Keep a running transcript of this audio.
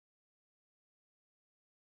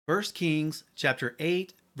1 Kings chapter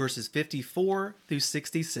 8 verses 54 through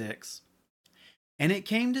 66. And it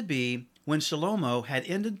came to be, when Shalomo had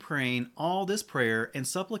ended praying all this prayer and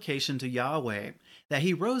supplication to Yahweh, that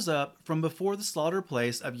he rose up from before the slaughter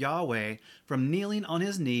place of Yahweh, from kneeling on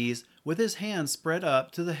his knees with his hands spread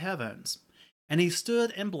up to the heavens. And he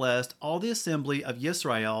stood and blessed all the assembly of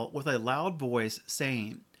Israel with a loud voice,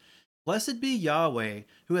 saying, Blessed be Yahweh,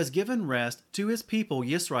 who has given rest to his people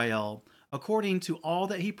Yisrael, according to all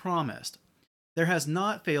that he promised. There has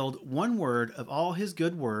not failed one word of all his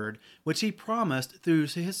good word, which he promised through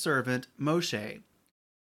his servant Moshe.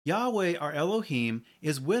 Yahweh our Elohim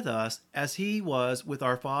is with us as he was with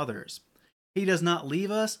our fathers. He does not leave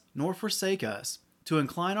us nor forsake us, to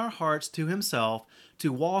incline our hearts to himself,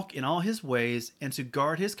 to walk in all his ways, and to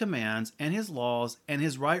guard his commands and his laws and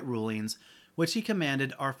his right rulings, which he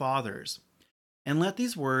commanded our fathers. And let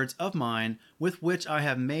these words of mine, with which I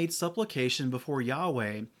have made supplication before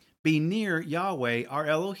Yahweh, be near Yahweh our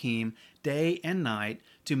Elohim day and night,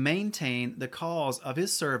 to maintain the cause of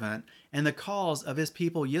his servant and the cause of his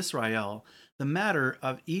people Yisrael, the matter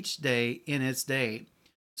of each day in its day,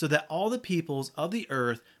 so that all the peoples of the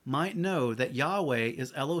earth might know that Yahweh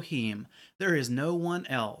is Elohim, there is no one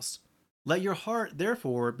else. Let your heart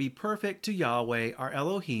therefore be perfect to Yahweh our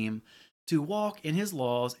Elohim, to walk in his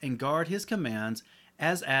laws and guard his commands,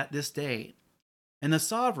 as at this day. And the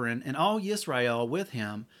sovereign and all Yisrael with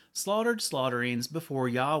him slaughtered slaughterings before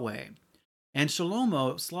Yahweh. And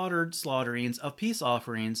Shalomo slaughtered slaughterings of peace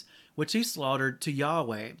offerings, which he slaughtered to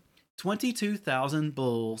Yahweh, 22,000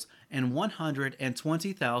 bulls and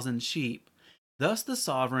 120,000 sheep. Thus the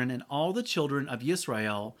sovereign and all the children of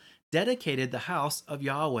Yisrael dedicated the house of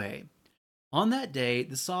Yahweh. On that day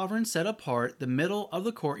the sovereign set apart the middle of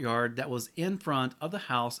the courtyard that was in front of the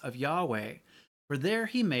house of Yahweh. For there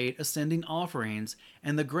he made ascending offerings,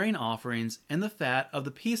 and the grain offerings, and the fat of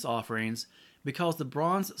the peace offerings, because the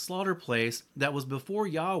bronze slaughter place that was before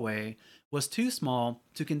Yahweh was too small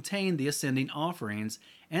to contain the ascending offerings,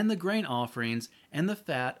 and the grain offerings, and the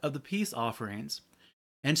fat of the peace offerings.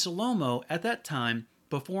 And Shalomo at that time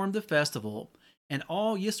performed the festival, and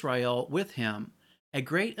all Yisrael with him, a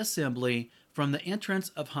great assembly from the entrance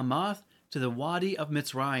of Hamath to the Wadi of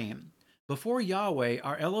Mitzrayim, before Yahweh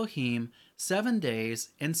our Elohim 7 days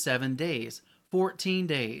and 7 days, 14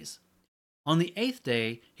 days. On the 8th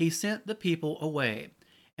day he sent the people away,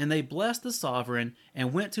 and they blessed the sovereign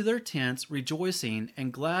and went to their tents rejoicing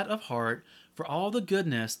and glad of heart for all the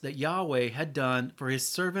goodness that Yahweh had done for his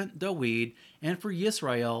servant David and for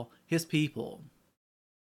Yisrael his people.